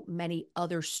so many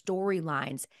other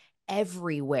storylines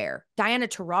everywhere. Diana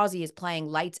Taurasi is playing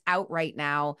lights out right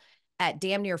now at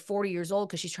damn near 40 years old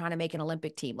because she's trying to make an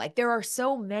Olympic team. Like, there are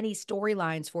so many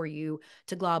storylines for you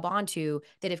to glob onto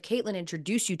that if Caitlin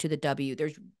introduced you to the W,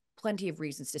 there's plenty of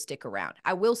reasons to stick around.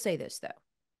 I will say this, though.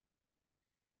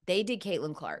 They did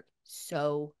Caitlin Clark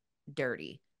so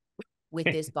dirty with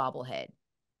this bobblehead.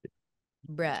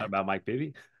 Bruh. Talk about Mike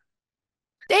Bibby.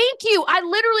 Thank you. I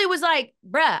literally was like,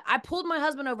 bruh, I pulled my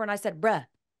husband over and I said, bruh,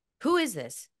 who is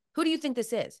this? Who do you think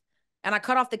this is? And I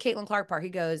cut off the Caitlin Clark part. He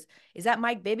goes, is that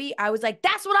Mike Bibby? I was like,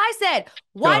 that's what I said.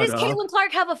 Why does Caitlin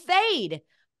Clark have a fade?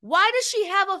 Why does she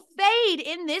have a fade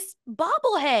in this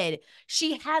bobblehead?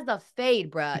 She has a fade,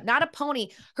 bruh, not a pony.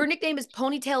 Her nickname is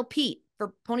Ponytail Pete,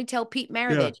 for Ponytail Pete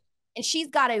Maravich. Yeah. And she's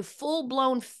got a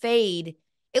full-blown fade.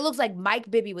 It looks like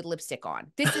Mike Bibby with lipstick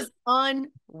on. This is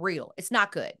unreal. It's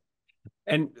not good.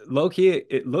 And low-key,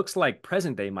 it looks like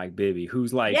present-day Mike Bibby,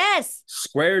 who's like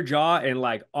square jaw and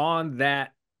like on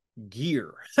that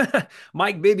gear.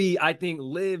 Mike Bibby, I think,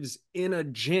 lives in a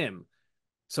gym.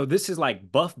 So this is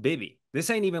like buff Bibby. This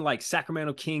ain't even like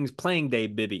Sacramento Kings playing day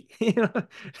Bibby.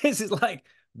 This is like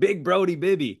Big Brody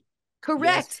Bibby. Correct.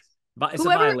 Yes.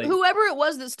 Whoever it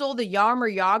was that stole the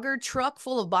Yarmer Yager truck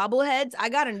full of bobbleheads, I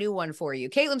got a new one for you.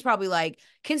 Caitlin's probably like,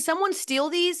 can someone steal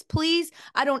these, please?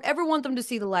 I don't ever want them to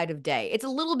see the light of day. It's a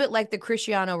little bit like the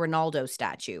Cristiano Ronaldo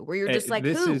statue, where you're just like,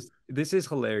 This is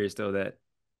hilarious, though, that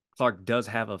Clark does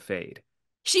have a fade.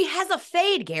 She has a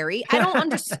fade, Gary. I don't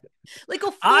understand. Like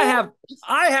a I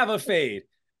have a fade.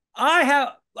 I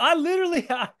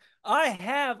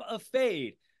have a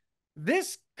fade.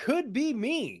 This could be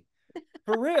me.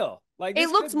 For real. Like, it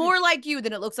looks more like you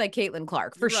than it looks like Caitlin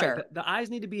Clark, for sure. The eyes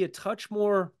need to be a touch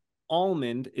more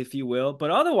almond, if you will.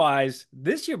 But otherwise,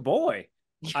 this your boy,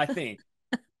 I think.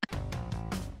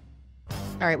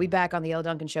 All right, we back on the Elle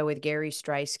Duncan Show with Gary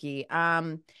Streisky.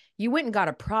 You went and got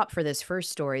a prop for this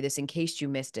first story, this in case you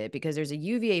missed it, because there's a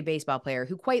UVA baseball player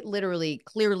who quite literally,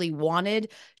 clearly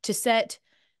wanted to set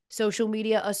social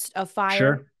media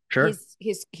afire. Sure.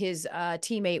 His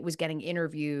teammate was getting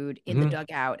interviewed in the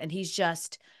dugout, and he's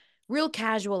just real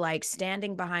casual, like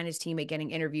standing behind his teammate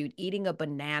getting interviewed, eating a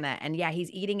banana. And yeah,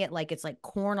 he's eating it like it's like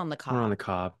corn on the cob. Corn on the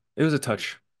cob. It was a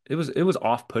touch. It was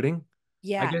off-putting.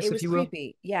 Yeah, I guess, it was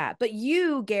creepy. Yeah, but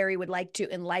you, Gary, would like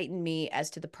to enlighten me as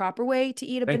to the proper way to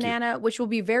eat a banana, which will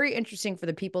be very interesting for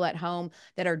the people at home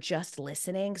that are just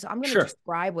listening. So I'm going to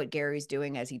describe what Gary's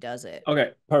doing as he does it.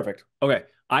 Okay, perfect. Okay,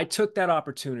 I took that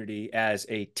opportunity as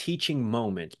a teaching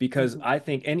moment because I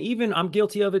think, and even I'm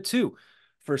guilty of it too,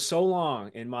 for so long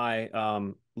in my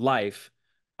life,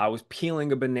 I was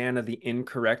peeling a banana the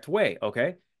incorrect way,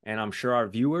 okay? And I'm sure our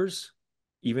viewers,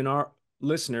 even our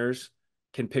listeners,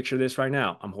 can picture this right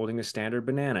now. I'm holding a standard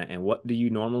banana, and what do you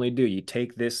normally do? You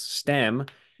take this stem,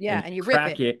 and you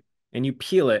crack rip it, and you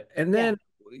peel it, and then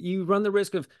you run the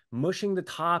risk of mushing the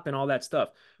top and all that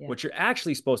stuff. Yeah. What you're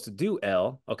actually supposed to do,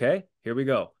 Elle, okay, here we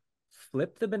go.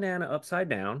 Flip the banana upside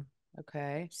down.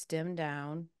 Okay, stem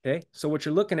down. Okay, so what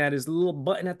you're looking at is the little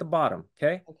button at the bottom,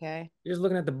 okay? Okay. You're just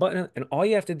looking at the button, and all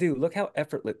you have to do, look how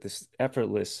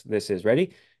effortless this is.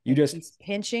 Ready? You just He's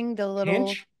pinching the little...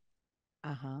 pinch.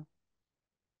 Uh-huh.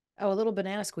 Oh, a little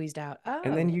banana squeezed out.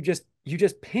 and then Oh. you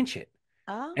just pinch it.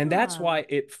 And that's Ah. why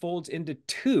it folds into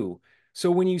two.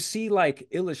 So when you see like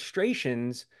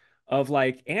illustrations of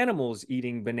like animals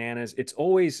eating bananas, it's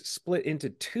always split into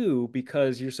two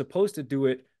because you're supposed to do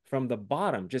it from the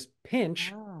bottom. Just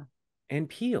pinch Ah. and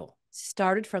peel.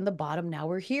 Started from the bottom. Now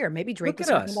we're here. Maybe Drake Look was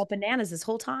at talking us. about bananas this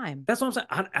whole time. That's what I'm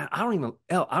saying. I don't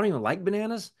even like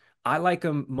bananas. I like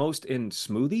them most in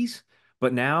smoothies.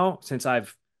 But now since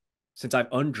I've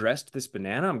undressed this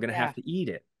banana, I'm gonna Yeah. have to eat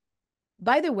it.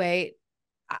 By the way,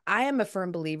 I am a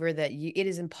firm believer that it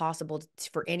is impossible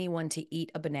for anyone to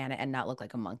eat a banana and not look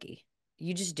like a monkey.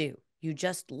 You just do. You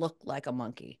just look like a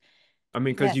monkey. I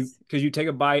mean, Yes. because you take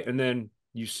a bite and then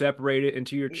you separate it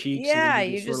into your cheeks, and then Yeah,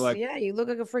 you you just sort of just like, yeah, you look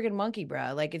like a freaking monkey,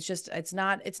 bro. Like it's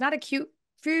not a cute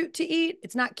fruit to eat.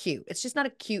 It's not cute. It's just not a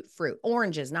cute fruit.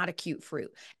 Oranges, not a cute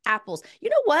fruit. Apples. You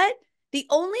know what? The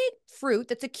only fruit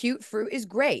that's a cute fruit is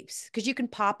grapes because you can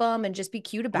pop them and just be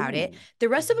cute about it. ooh. The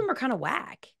rest of them are kind of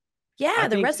whack. I Yeah,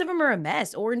 the think, rest of them are a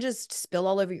mess. Oranges spill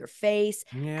all over your face.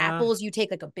 yeah, Apples, you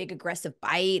take like a big aggressive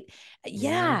bite. yeah.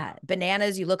 Yeah,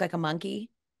 bananas, you look like a monkey.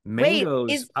 Wait,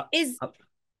 Mangoes, is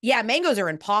yeah, mangoes are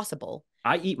impossible.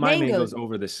 I eat my Mangoes, mangoes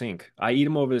over the sink. I eat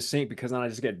them over the sink because then I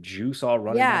just get juice all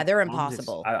running yeah, down. they're I'm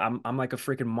impossible. I'm like a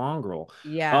freaking mongrel.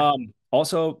 Yeah.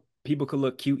 Also, people could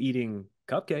look cute eating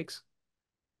cupcakes.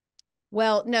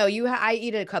 Well, no, I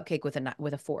eat a cupcake with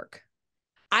with a fork.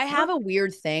 I have What? a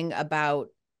weird thing about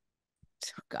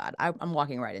God, I'm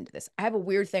walking right into this. I have a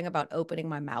weird thing about opening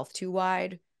my mouth too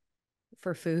wide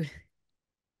for food.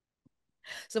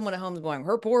 Someone at home's going,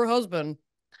 her poor husband.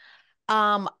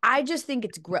 I just think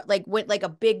it's like when like a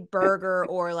big burger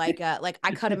or like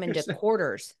I cut them into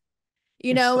quarters. You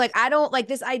You're know, so, like I don't like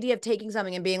this idea of taking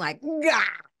something and being like, Gah!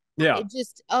 yeah. It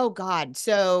just, oh God.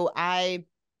 So I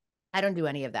don't do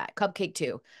any of that. Cupcake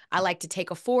too. I like to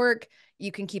take a fork.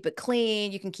 You can keep it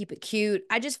clean. You can keep it cute.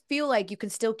 I just feel like you can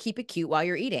still keep it cute while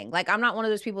you're eating. Like I'm not one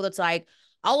of those people that's like,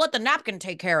 I'll let the napkin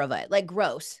take care of it. Like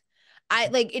gross. I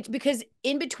like it's because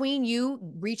in between you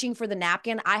reaching for the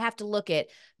napkin, I have to look at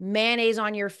mayonnaise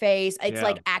on your face. It's Yeah.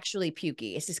 like actually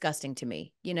pukey. It's disgusting to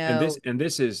me, And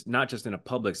this is not just in a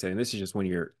public setting. This is just when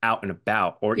you're out and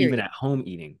about or even period. at home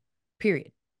eating.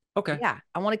 Period. Okay. Yeah,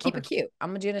 I want to keep Okay. it cute.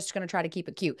 I'm just going to try to keep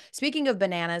it cute. Speaking of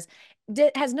bananas,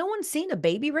 has no one seen a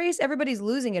baby race? Everybody's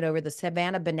losing it over the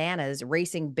Savannah Bananas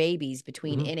racing babies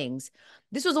between Mhm. innings.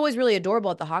 This was always really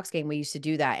adorable at the Hawks game. We used to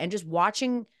do that. And just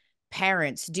watching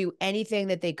parents do anything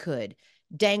that they could,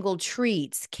 dangle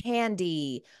treats,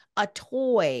 candy, a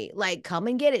toy, like come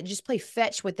and get it, just play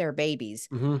fetch with their babies.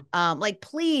 Mhm. Like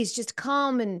please just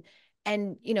come and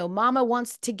mama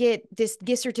wants to get this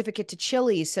gift certificate to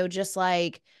Chili's. So just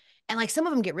like and like some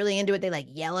of them get really into it. They like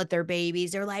yell at their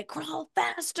babies. They're like, crawl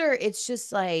faster. It's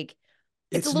just like,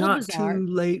 it's a It's little not bizarre. too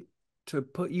late to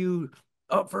put you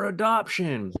up for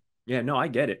adoption. Yeah, no, I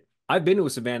get it. I've been to a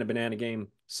Savannah Bananas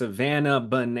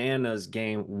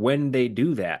game when they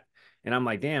do that. And I'm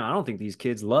like, damn, I don't think these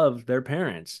kids love their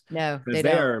parents No, because they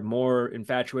they don't. are more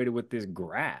infatuated with this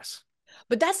grass.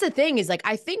 But that's the thing is like,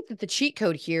 I think that the cheat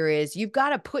code here is you've got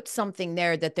to put something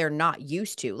there that they're not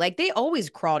used to. Like they always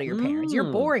crawl to your parents. You're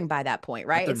Mm, boring by that point, that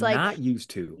right? they're It's like, not used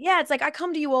to. yeah, it's like I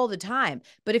come to you all the time.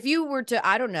 But if you were to,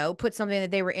 I don't know, put something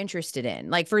that they were interested in,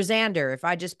 like for Xander, if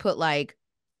I just put like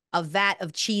a vat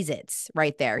of Cheez-Its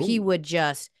right there, Oh, he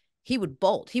would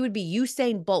bolt. He would be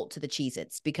Usain Bolt to the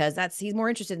Cheez-Its because he's more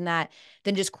interested in that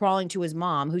than just crawling to his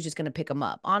mom who's just going to pick him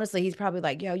up. Honestly, he's probably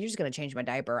like, yo, you're just going to change my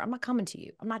diaper. I'm not coming to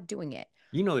you. I'm not doing it.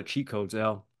 you know the cheat codes,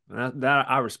 Elle. That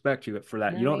I respect you for You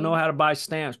that. know You what I don't know mean? how to buy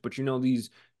stamps, but you know these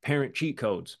parent cheat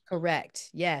codes. Correct.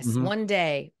 Yes. Hmm. One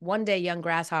day, young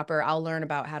grasshopper, I'll learn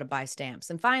about how to buy stamps.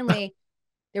 And finally,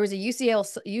 there was a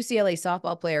UCLA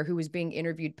softball player who was being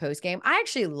interviewed post game. I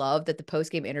actually love that the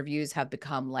post game interviews have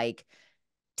become like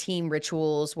team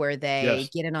rituals where they Yes.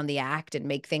 get in on the act and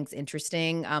make things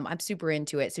interesting. I'm super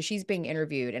into it. So she's being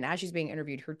interviewed, and as she's being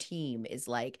interviewed, her team is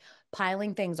like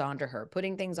piling things onto her,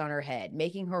 putting things on her head,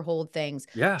 making her hold things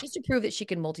Yeah. just to prove that she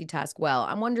can multitask well.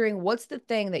 I'm wondering what's the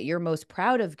thing that you're most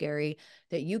proud of, Gary,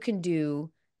 that you can do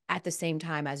at the same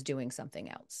time as doing something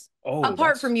else, Oh,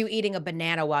 apart from that's you eating a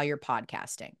banana while you're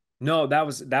podcasting. no, that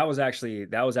was actually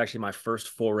my first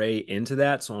foray into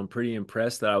that. So I'm pretty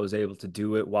impressed that I was able to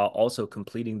do it while also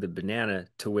completing the banana,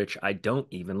 to which I don't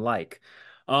even like.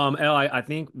 And I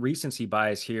think recency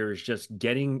bias here is just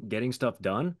getting stuff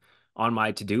done on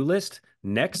my to-do list.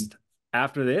 Next,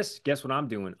 after this, guess what I'm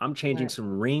doing? I'm changing What?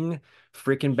 some Ring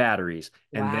freaking batteries.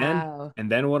 Wow. And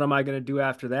then what am I gonna do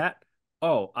after that?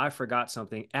 Oh, I forgot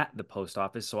something at the post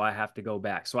office, so I have to go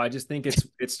back. So I just think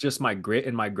it's just my grit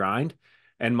and my grind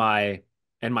and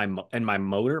and my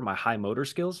motor, my high motor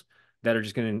skills that are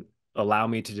just going to allow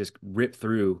me to just rip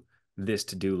through this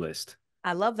to-do list.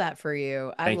 I love that for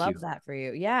you. I Thank love you. that for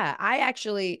you. Yeah. I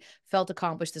actually felt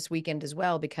accomplished this weekend as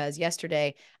well, because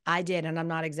yesterday I did, and I'm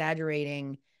not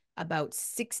exaggerating, about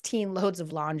 16 loads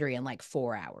of laundry in like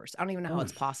 4 hours. I don't even know how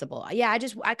it's possible. Yeah.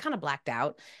 I kind of blacked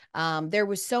out. There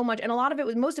was so much, and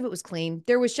most of it was clean.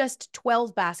 There was just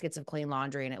 12 baskets of clean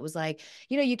laundry. And it was like,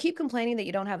 you keep complaining that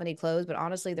you don't have any clothes, but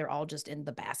honestly, they're all just in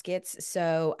the baskets.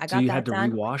 So I So got you had that to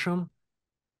done. rewash them?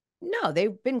 No,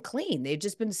 they've been clean. They've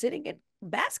just been sitting in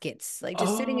baskets, like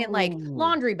just sitting in like Oh,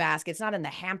 laundry baskets, not in the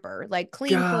hamper, like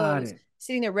clean got clothes it.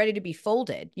 sitting there ready to be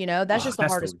folded. That's Oh, just the that's the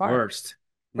hardest part, worst.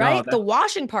 No, right? The that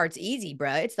washing part's easy,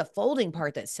 bro. It's the folding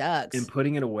part that and sucks.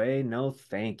 putting it away, no,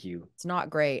 thank you. It's not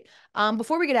great.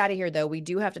 Before we get out of here, though, we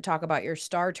do have to talk about your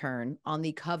star turn on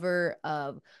the cover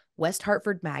of West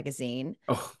Hartford magazine.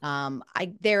 Oh,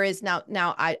 I there is now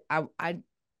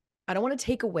I don't want to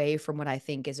take away from what I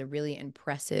think is a really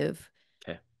impressive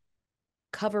okay.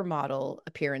 cover model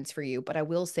appearance for you, but I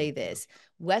will say this.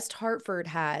 West Hartford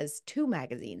has two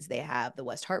magazines. They have the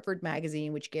West Hartford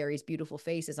magazine, which Gary's beautiful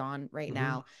face is on right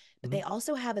now, but they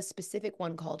also have a specific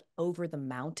one called Over the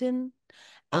Mountain.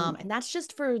 Oh, And that's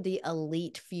just for the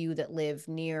elite few that live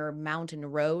near Mountain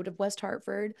Road of West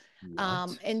Hartford.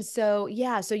 what? And so,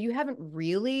 yeah, so you haven't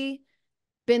really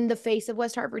been the face of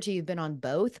West Hartford till you've been on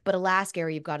both, but alas,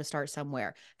 Gary, you've got to start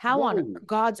somewhere. How on Whoa.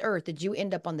 God's earth did you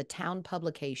end up on the town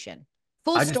publication?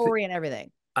 Full I just story and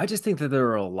everything. I just think that there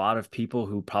are a lot of people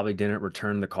who probably didn't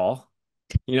return the call.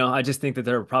 I just think that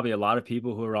there are probably a lot of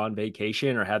people who are on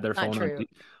vacation or had their Not phone true.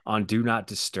 on do not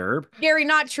disturb. Gary,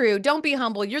 not true. Don't be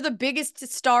humble. You're the biggest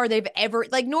star they've ever,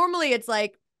 like, normally it's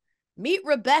like, meet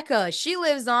Rebecca. She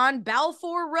lives on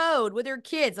Balfour Road with her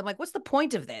kids. I'm like, what's the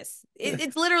point of this?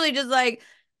 It's literally just like,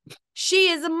 she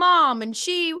is a mom and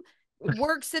she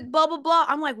works at blah, blah, blah.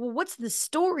 I'm like, well, what's the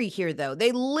story here, though?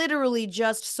 They literally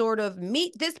just sort of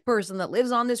meet this person that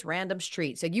lives on this random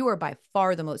street. So you are by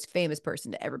far the most famous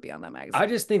person to ever be on that magazine. I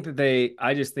just think they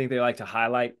like to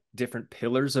highlight different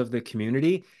pillars of the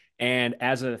community. And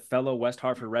as a fellow West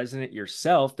Hartford resident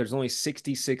yourself, there's only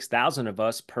 66,000 of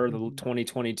us per the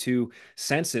 2022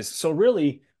 census. So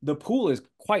really, the pool is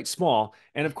quite small.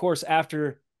 And of course,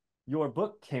 after your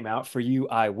book came out, For You,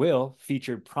 I Will,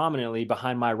 featured prominently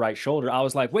behind my right shoulder, I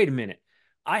was like, wait a minute,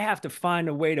 I have to find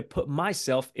a way to put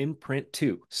myself in print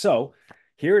too. So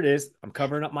here it is. I'm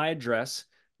covering up my address.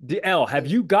 Elle, have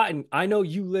you gotten, I know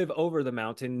you live over the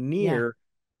mountain Yeah. near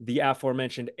the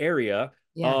aforementioned area.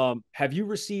 Yeah. Have you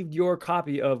received your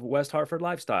copy of West Hartford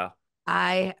Lifestyle?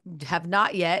 I have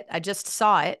not yet. I just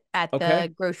saw it at Okay. the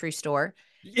grocery store.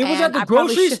 It was at And the I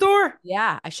probably grocery should. store?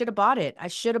 Yeah, I should have bought it. I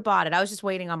should have bought it. I was just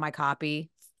waiting on my copy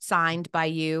signed by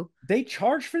you. They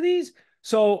charge for these?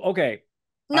 So, okay.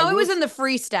 I No, it will. was in the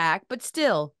free stack, but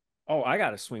still. Oh, I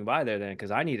got to swing by there then because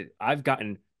I need it. I've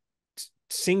gotten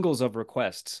singles of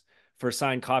requests for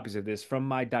signed copies of this from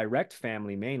my direct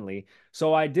family mainly.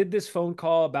 So I did this phone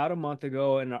call about a month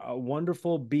ago, and a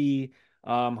wonderful B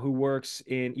who works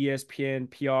in ESPN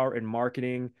PR and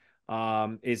marketing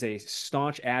is a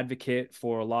staunch advocate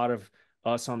for a lot of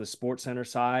us on the Sports Center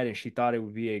side, and she thought it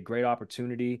would be a great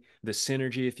opportunity. The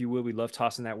synergy, if you will, we love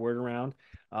tossing that word around.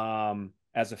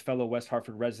 As a fellow West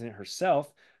Hartford resident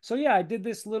herself. So yeah, I did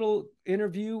this little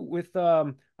interview with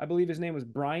I believe his name was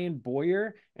Brian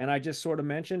Boyer, and I just sort of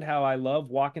mentioned how I love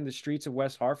walking the streets of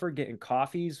West Hartford, getting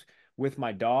coffees with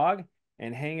my dog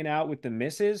and hanging out with the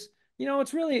missus.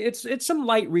 It's some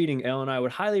light reading, Elle, and I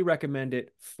would highly recommend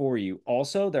it for you.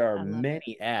 Also, there are I love it.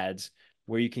 many ads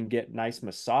where you can get nice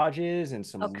massages and Oh,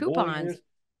 some coupons. lawyers.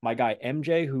 My guy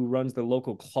MJ, who runs the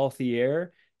local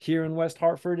clothier here in West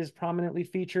Hartford, is prominently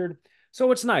featured.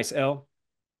 So it's nice, Elle.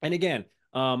 And again,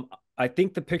 I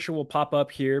think the picture will pop up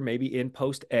here, maybe in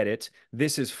post edit.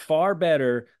 This is far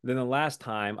better than the last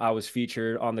time I was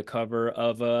featured on the cover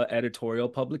of an editorial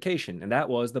publication, and that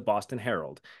was the Boston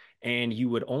Herald. And you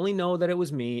would only know that it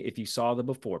was me if you saw the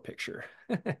before picture.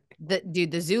 The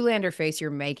Zoolander face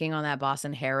you're making on that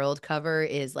Boston Herald cover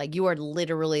is like, you are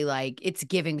literally like, it's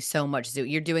giving so much zoo.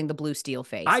 You're doing the blue steel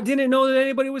face. I didn't know that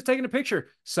anybody was taking a picture.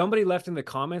 Somebody left in the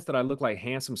comments that I look like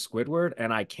handsome Squidward,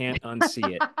 and I can't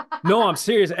unsee it. No, I'm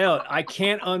serious, Elle. I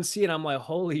can't unsee it. I'm like,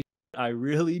 holy shit, I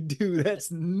really do. That's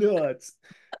nuts.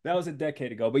 That was a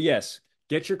decade ago. But yes,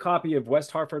 get your copy of West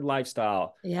Hartford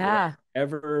Lifestyle Yeah.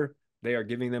 wherever they are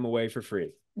giving them away for free.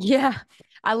 Yeah.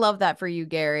 I love that for you,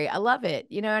 Gary. I love it.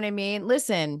 You know what I mean?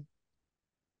 Listen,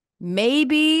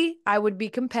 Maybe I would be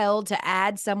compelled to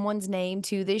add someone's name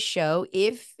to this show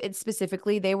if it's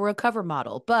specifically they were a cover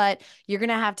model. But you're going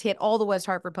to have to hit all the West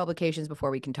Hartford publications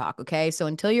before we can talk, okay? So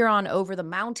until you're on Over the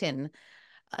Mountain,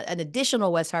 an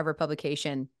additional West Hartford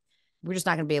publication, we're just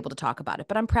not going to be able to talk about it.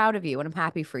 But I'm proud of you and I'm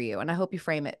happy for you. And I hope you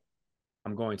frame it.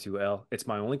 I'm going to, Elle. It's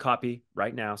my only copy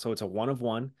right now. So it's a 1 of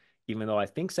 1, even though I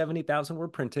think 70,000 were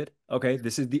printed. Okay.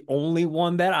 This is the only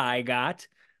one that I got.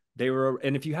 They were,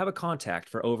 and if you have a contact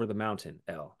for Over the Mountain,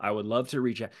 Elle, I would love to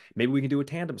reach out. Maybe we can do a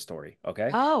tandem story. Okay.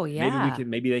 Oh, yeah.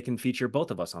 Maybe they can feature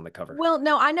both of us on the cover. Well,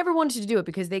 no, I never wanted to do it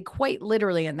because they quite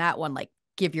literally in that one, like,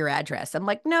 give your address. I'm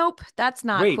like, nope, that's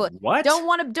not Wait, cool. what? Don't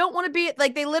want to be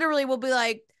like, they literally will be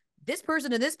like, this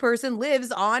person and this person lives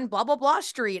on blah, blah, blah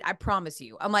street. I promise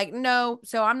you. I'm like, no,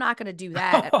 so I'm not going to do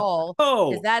that at all.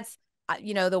 Because that's,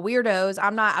 the weirdos.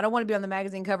 I don't want to be on the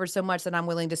magazine cover so much that I'm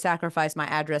willing to sacrifice my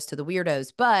address to the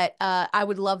weirdos. But I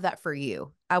would love that for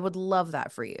you. I would love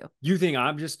that for you. You think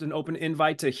I'm just an open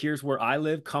invite to here's where I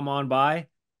live? Come on by.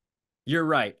 You're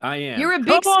right. I am. You're a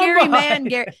big scary man,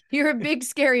 Gary. You're a big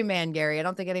scary man, Gary. I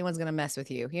don't think anyone's going to mess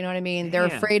with you. You know what I mean? They're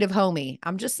afraid of homie.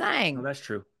 I'm just saying. No, that's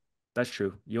true. That's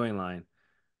true. You ain't lying.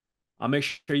 I'll make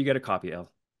sure you get a copy, Elle.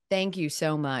 Thank you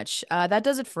so much. That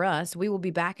does it for us. We will be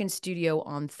back in studio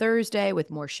on Thursday with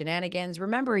more shenanigans.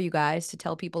 Remember, you guys, to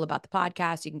tell people about the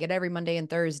podcast. You can get every Monday and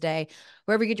Thursday.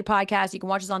 Wherever you get your podcast, you can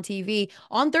watch us on TV.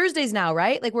 On Thursdays now,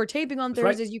 right? Like we're taping on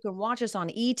Thursdays. Right. You can watch us on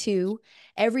E2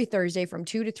 every Thursday from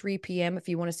 2 to 3 p.m. if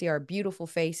you want to see our beautiful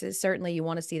faces. Certainly, you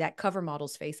want to see that cover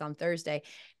model's face on Thursday.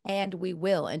 And we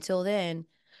will. Until then,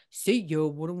 see ya.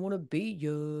 Wouldn't want to be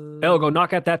ya. Elle, go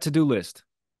knock out that to-do list.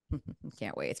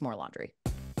 Can't wait. It's more laundry.